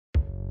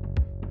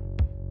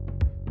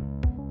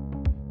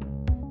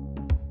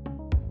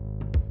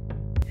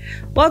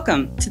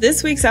Welcome to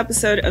this week's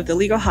episode of the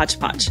Legal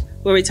Hodgepodge,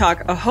 where we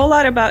talk a whole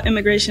lot about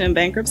immigration and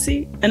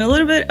bankruptcy and a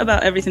little bit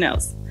about everything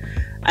else.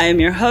 I am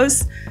your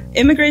host,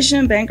 immigration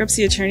and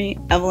bankruptcy attorney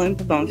Evelyn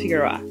Pabon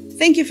Figueroa.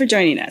 Thank you for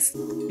joining us.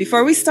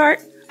 Before we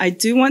start, I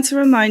do want to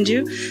remind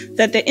you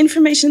that the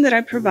information that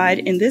I provide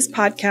in this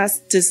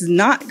podcast does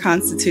not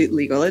constitute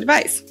legal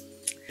advice.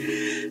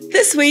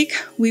 This week,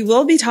 we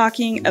will be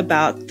talking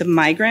about the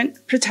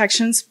Migrant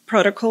Protections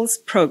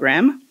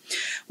Program.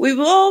 We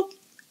will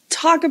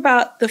talk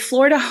about the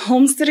Florida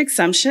Homestead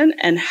Exemption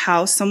and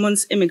how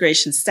someone's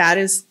immigration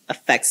status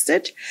affects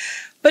it.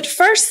 But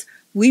first,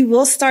 we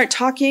will start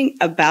talking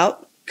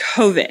about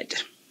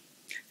COVID.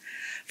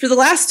 For the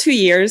last 2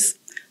 years,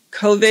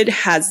 COVID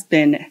has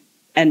been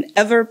an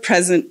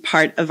ever-present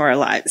part of our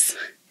lives,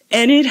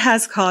 and it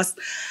has caused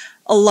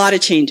a lot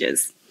of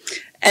changes.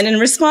 And in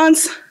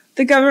response,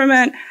 the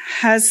government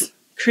has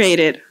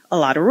created a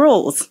lot of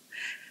rules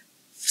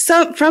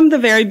from the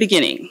very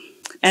beginning.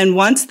 And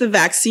once the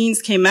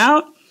vaccines came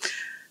out,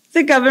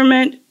 the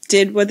government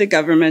did what the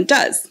government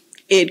does.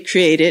 It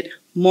created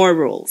more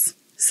rules.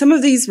 Some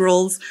of these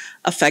rules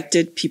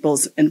affected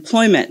people's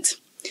employment.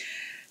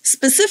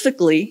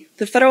 Specifically,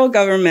 the federal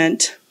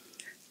government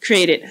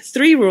created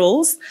 3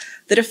 rules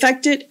that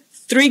affected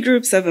 3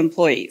 groups of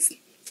employees.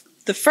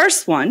 The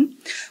first one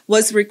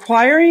was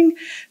requiring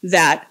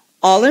that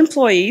all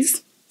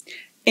employees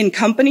in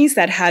companies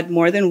that had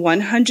more than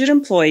 100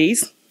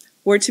 employees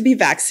were to be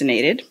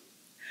vaccinated.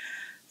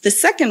 The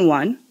second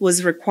one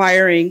was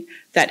requiring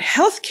that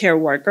healthcare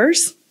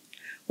workers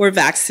were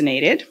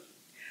vaccinated.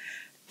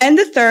 And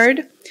the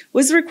third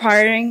was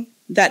requiring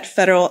that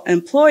federal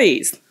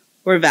employees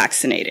were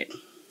vaccinated.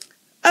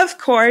 Of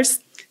course,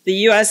 the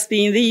U.S.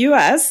 being the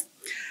U.S.,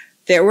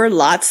 there were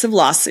lots of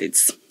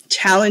lawsuits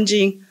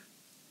challenging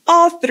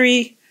all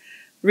 3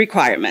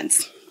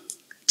 requirements.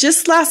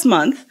 Just last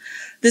month,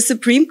 the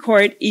Supreme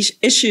Court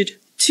issued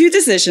 2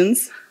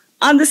 decisions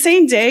on the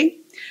same day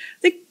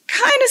that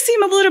kind of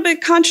seem a little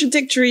bit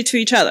contradictory to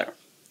each other.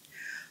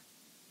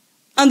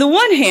 On the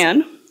one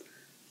hand,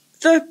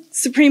 the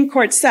Supreme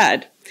Court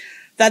said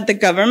that the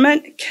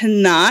government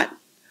cannot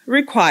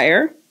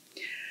require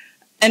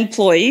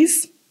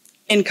employees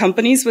in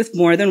companies with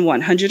more than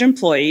 100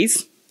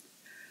 employees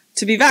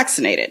to be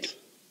vaccinated.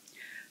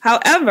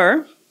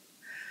 However,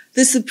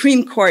 the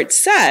Supreme Court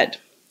said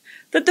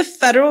that the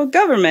federal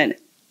government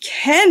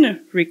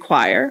can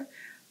require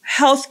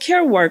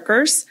healthcare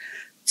workers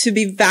to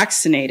be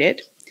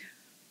vaccinated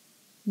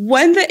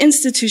when the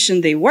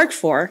institution they work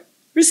for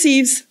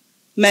receives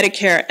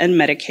Medicare and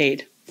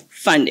Medicaid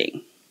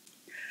funding.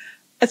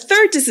 A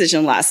third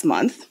decision last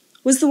month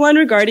was the one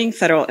regarding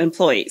federal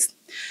employees.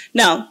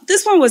 Now,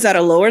 this one was at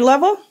a lower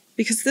level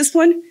because this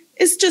one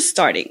is just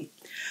starting.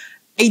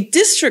 A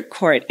district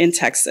court in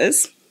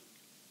Texas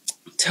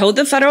told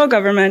the federal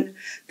government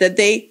that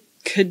they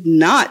could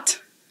not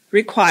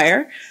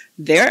require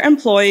their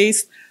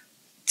employees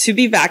to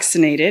be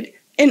vaccinated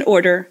in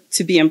order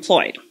to be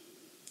employed.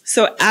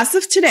 So as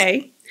of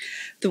today,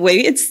 the way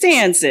it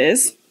stands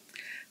is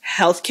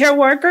healthcare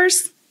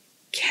workers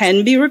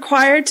can be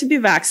required to be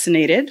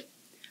vaccinated.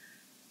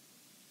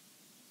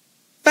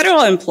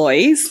 Federal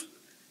employees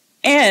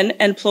and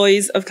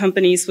employees of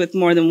companies with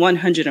more than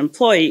 100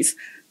 employees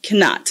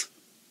cannot.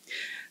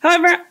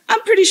 However,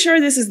 I'm pretty sure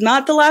this is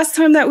not the last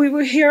time that we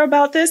will hear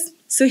about this.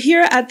 So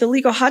here at the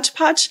Legal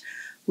Hodgepodge,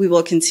 we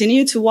will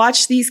continue to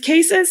watch these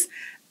cases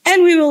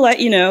and we will let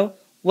you know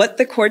what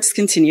the courts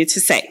continue to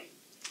say.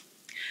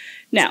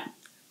 Now,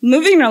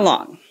 moving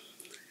along,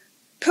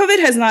 COVID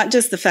has not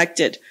just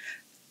affected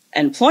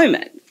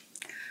employment.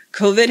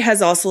 COVID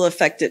has also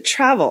affected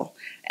travel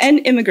and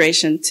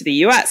immigration to the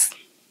U.S.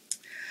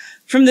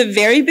 From the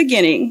very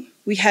beginning,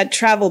 we had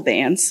travel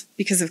bans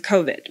because of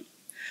COVID.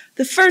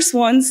 The first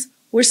ones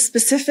were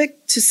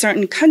specific to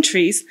certain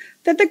countries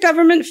that the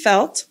government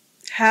felt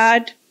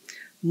had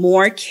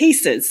more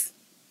cases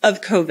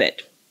of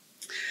COVID.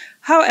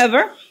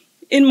 However,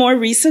 in more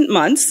recent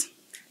months,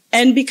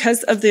 and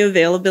because of the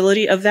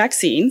availability of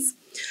vaccines,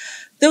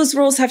 those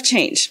rules have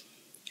changed.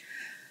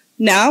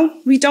 Now,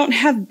 we don't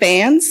have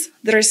bans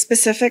that are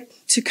specific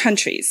to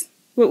countries.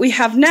 What we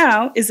have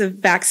now is a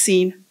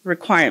vaccine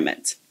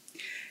requirement.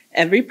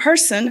 Every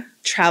person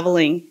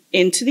traveling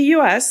into the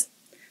U.S.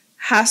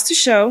 has to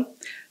show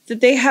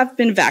that they have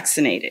been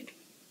vaccinated.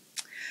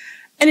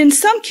 And in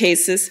some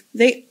cases,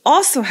 they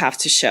also have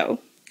to show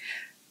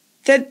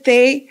that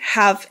they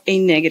have a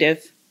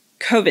negative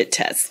COVID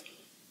test.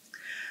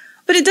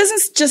 But it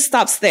doesn't just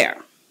stop there.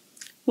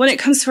 When it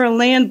comes to our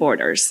land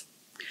borders,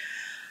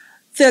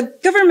 the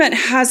government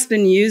has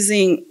been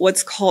using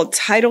what's called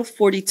Title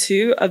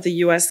 42 of the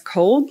U.S.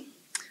 Code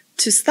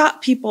to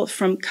stop people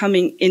from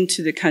coming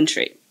into the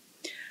country.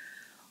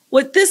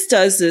 What this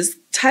does is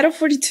Title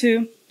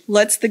 42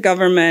 lets the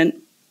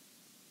government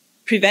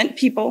prevent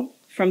people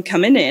from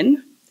coming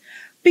in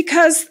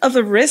because of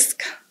a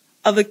risk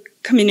of a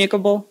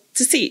communicable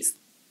disease.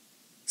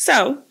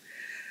 So,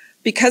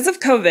 because of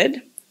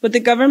COVID, what the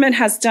government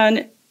has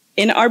done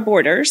in our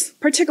borders,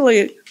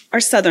 particularly our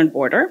southern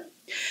border,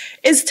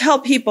 is tell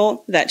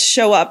people that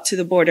show up to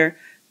the border,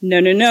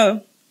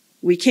 no,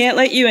 we can't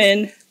let you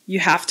in. You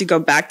have to go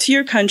back to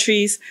your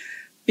countries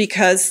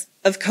because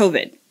of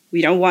COVID.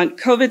 We don't want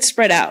COVID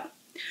spread out.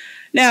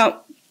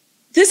 Now,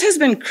 this has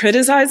been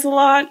criticized a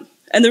lot.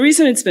 And the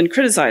reason it's been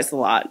criticized a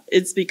lot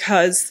is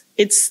because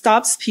it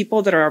stops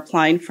people that are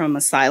applying for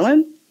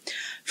asylum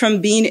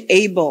from being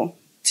able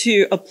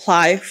to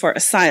apply for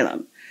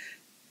asylum.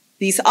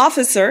 These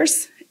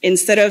officers,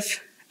 instead of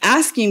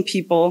asking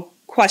people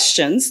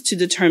questions to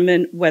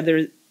determine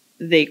whether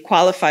they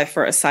qualify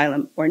for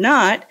asylum or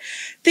not,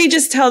 they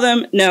just tell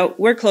them, no,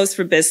 we're closed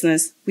for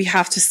business. We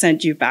have to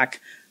send you back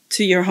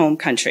to your home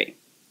country.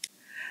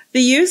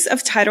 The use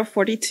of Title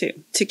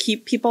 42 to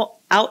keep people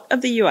out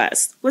of the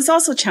U.S. was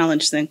also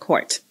challenged in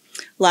court.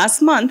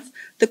 Last month,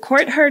 the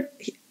court heard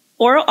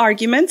oral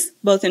arguments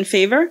both in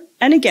favor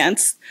and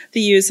against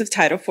the use of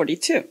Title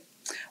 42.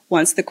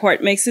 Once the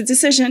court makes a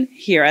decision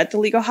here at the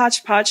Legal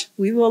Hodgepodge,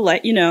 we will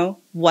let you know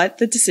what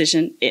the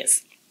decision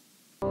is.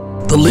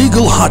 The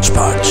Legal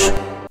Hodgepodge.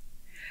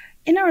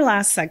 In our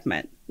last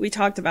segment, we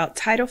talked about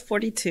Title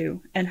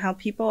 42 and how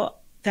people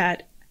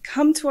that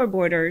come to our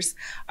borders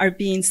are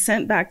being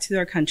sent back to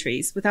their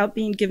countries without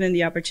being given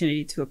the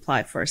opportunity to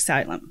apply for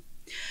asylum.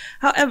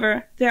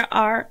 However, there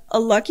are a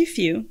lucky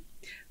few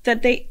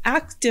that they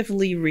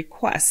actively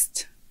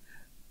request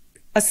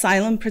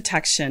asylum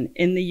protection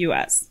in the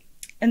U.S.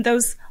 And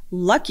those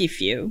lucky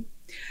few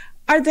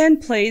are then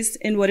placed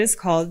in what is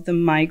called the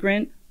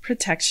Migrant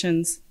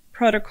Protections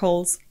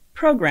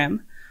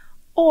Program,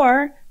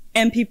 or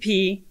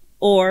MPP,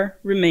 or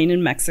Remain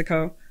in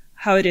Mexico,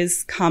 how it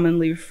is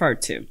commonly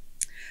referred to.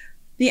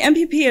 The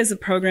MPP is a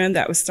program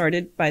that was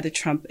started by the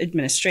Trump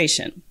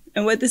administration.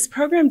 And what this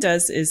program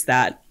does is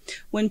that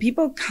when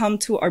people come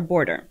to our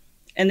border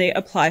and they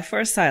apply for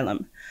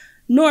asylum,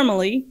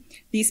 normally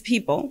these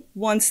people,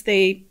 once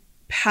they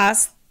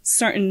pass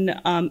certain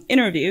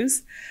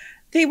interviews,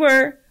 they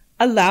were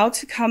allowed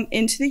to come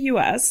into the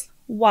U.S.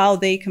 while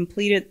they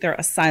completed their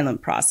asylum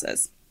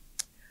process.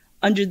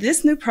 Under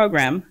this new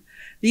program,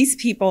 these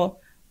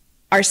people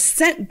are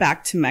sent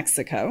back to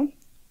Mexico,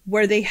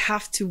 where they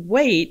have to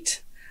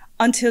wait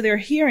until their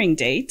hearing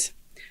date.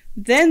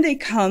 Then they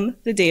come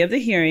the day of the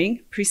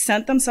hearing,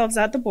 present themselves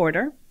at the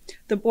border.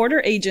 The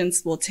border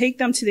agents will take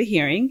them to the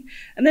hearing.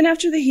 And then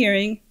after the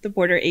hearing, the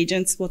border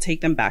agents will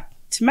take them back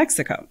to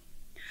Mexico.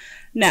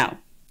 Now,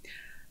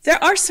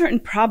 there are certain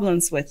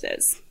problems with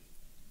this.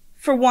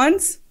 For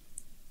once,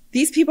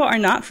 these people are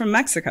not from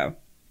Mexico.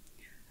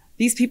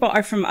 These people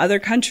are from other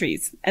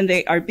countries, and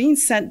they are being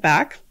sent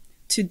back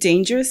to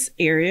dangerous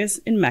areas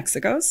in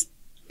Mexico,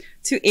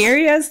 to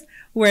areas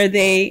where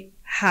they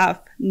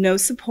have no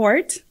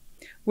support,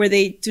 where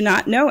they do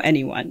not know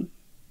anyone,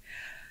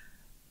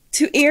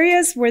 to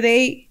areas where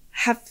they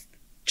have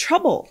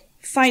trouble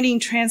finding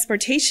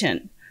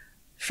transportation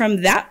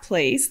from that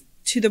place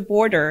to the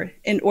border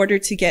in order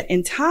to get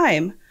in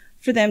time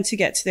for them to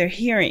get to their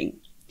hearing.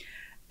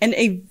 And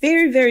a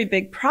very, very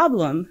big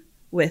problem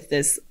with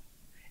this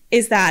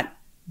is that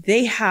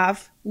they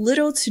have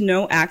little to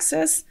no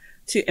access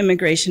to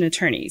immigration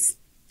attorneys.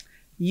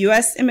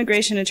 U.S.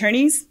 immigration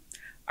attorneys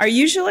are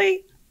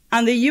usually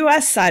on the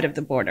U.S. side of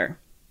the border.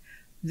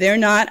 They're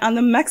not on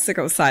the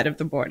Mexico side of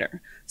the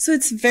border. So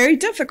it's very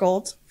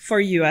difficult for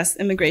U.S.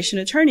 immigration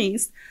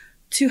attorneys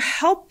to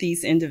help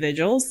these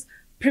individuals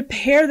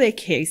prepare their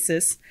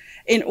cases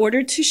in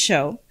order to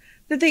show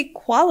that they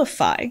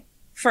qualify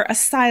for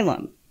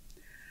asylum.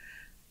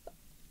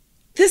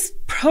 This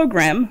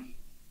program,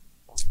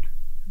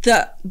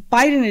 the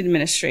Biden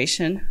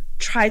administration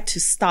tried to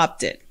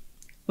stop it.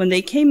 When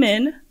they came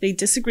in, they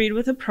disagreed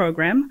with the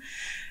program,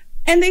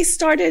 and they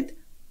started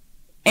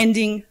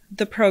ending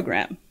the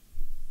program.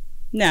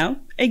 Now,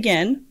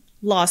 again,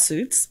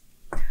 lawsuits.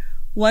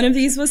 One of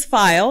these was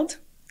filed,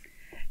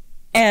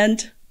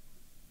 and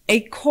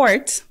a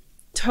court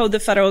told the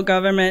federal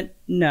government,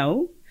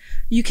 no,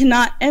 you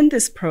cannot end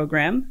this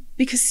program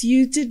because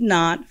you did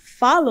not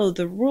follow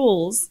the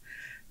rules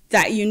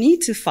that you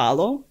need to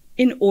follow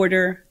in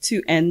order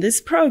to end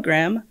this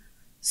program.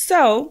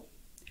 So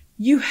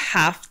you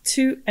have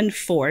to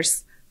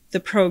enforce the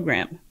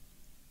program.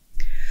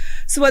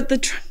 So what the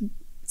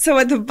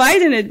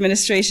Biden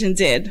administration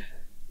did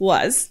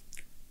was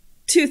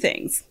two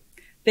things.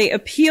 They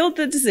appealed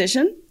the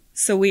decision.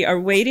 So we are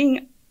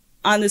waiting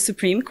on the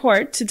Supreme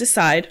Court to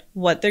decide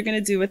what they're going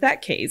to do with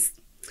that case.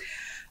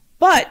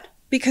 But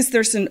because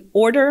there's an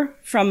order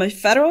from a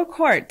federal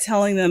court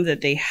telling them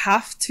that they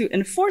have to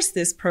enforce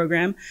this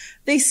program,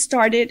 they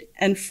started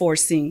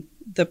enforcing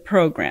the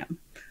program.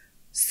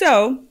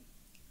 So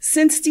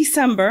since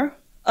December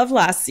of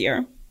last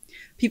year,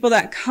 people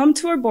that come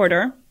to our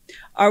border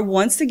are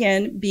once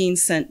again being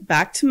sent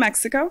back to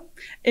Mexico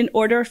in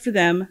order for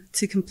them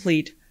to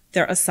complete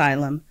their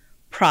asylum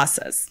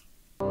process.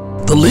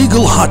 The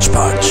Legal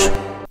Hodgepodge.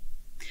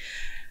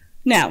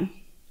 Now,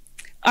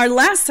 our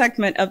last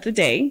segment of the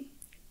day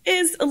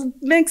is a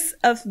mix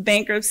of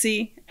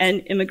bankruptcy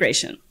and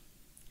immigration.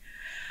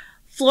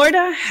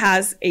 Florida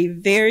has a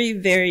very,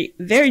 very,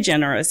 very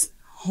generous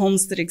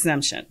homestead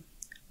exemption.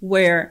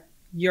 where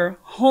your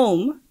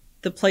home,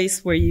 the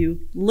place where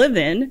you live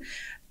in,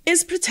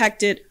 is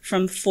protected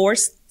from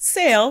forced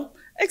sale,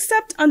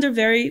 except under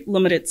very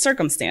limited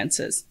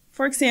circumstances.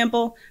 For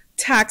example,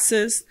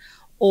 taxes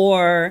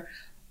or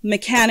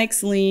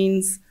mechanics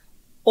liens,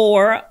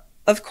 or,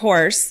 of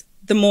course,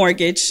 the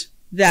mortgage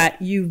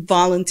that you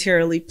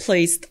voluntarily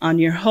placed on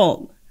your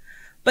home.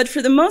 But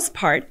for the most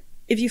part,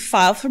 if you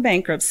file for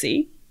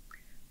bankruptcy,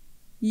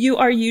 you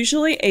are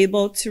usually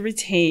able to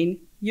retain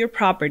your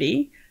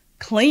property,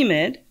 claim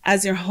it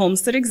as your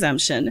homestead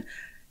exemption,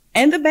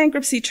 and the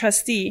bankruptcy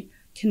trustee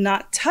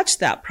cannot touch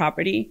that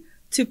property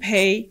to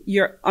pay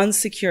your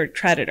unsecured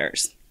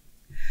creditors.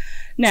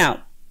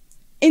 Now,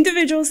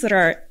 individuals that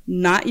are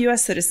not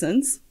U.S.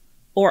 citizens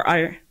or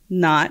are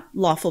not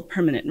lawful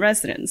permanent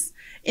residents,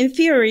 in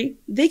theory,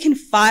 they can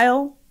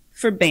file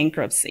for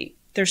bankruptcy.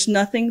 There's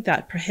nothing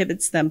that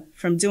prohibits them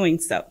from doing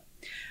so.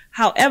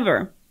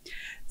 However,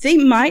 they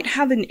might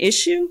have an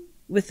issue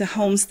with the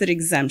homestead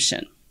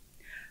exemption.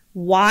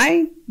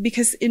 Why?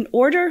 Because in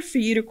order for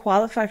you to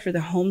qualify for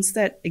the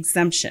homestead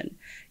exemption,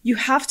 you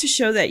have to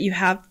show that you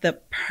have the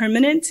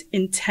permanent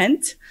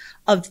intent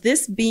of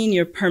this being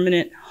your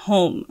permanent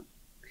home.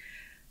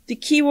 The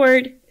key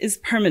word is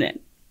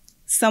permanent.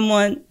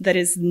 Someone that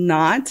is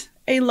not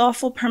a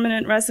lawful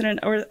permanent resident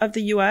of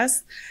the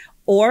U.S.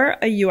 or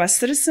a U.S.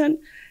 citizen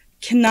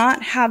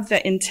cannot have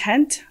the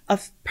intent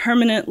of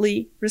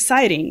permanently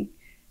residing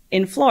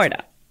in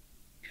Florida.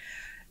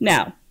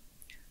 Now,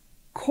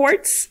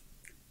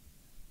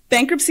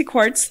 bankruptcy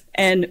courts,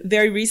 and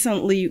very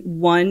recently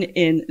one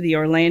in the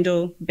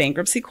Orlando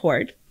Bankruptcy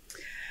Court,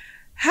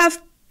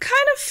 have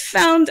kind of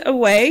found a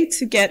way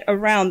to get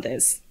around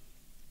this.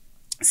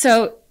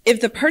 So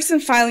if the person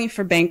filing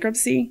for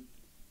bankruptcy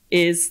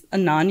is a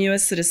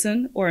non-U.S.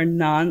 citizen or a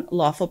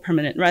non-lawful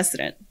permanent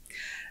resident,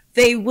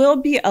 they will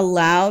be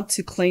allowed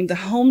to claim the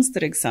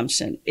homestead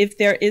exemption if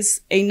there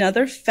is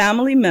another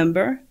family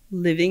member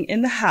living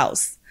in the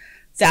house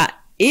that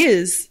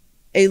is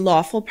a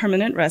lawful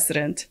permanent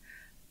resident,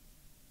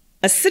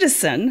 a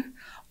citizen,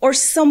 or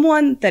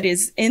someone that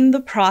is in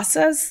the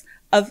process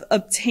of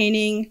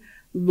obtaining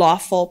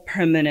lawful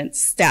permanent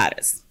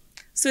status.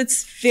 So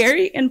it's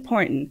very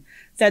important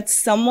that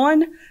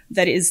someone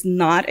that is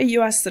not a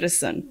U.S.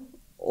 citizen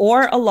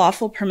or a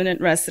lawful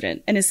permanent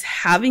resident and is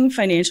having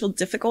financial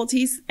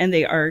difficulties and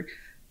they are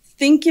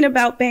thinking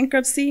about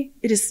bankruptcy,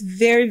 it is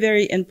very,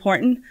 very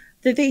important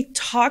that they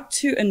talk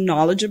to a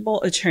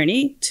knowledgeable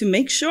attorney to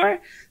make sure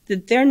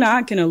that they're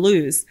not going to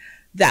lose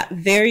that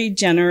very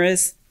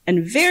generous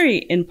and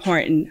very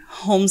important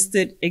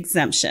homestead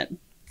exemption.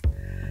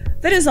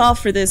 That is all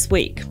for this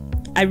week.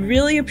 I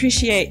really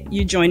appreciate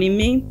you joining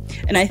me,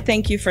 and I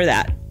thank you for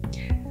that.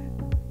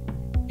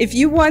 If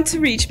you want to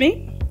reach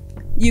me,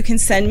 you can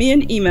send me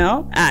an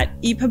email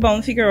at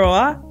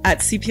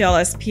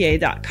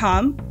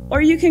pabonfigueroa@cplspa.com,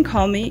 or you can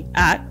call me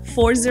at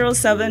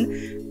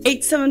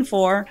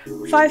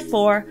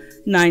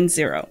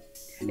 407-874-5490.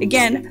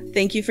 Again,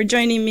 thank you for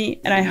joining me,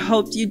 and I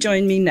hope you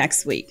join me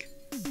next week.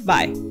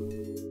 Bye.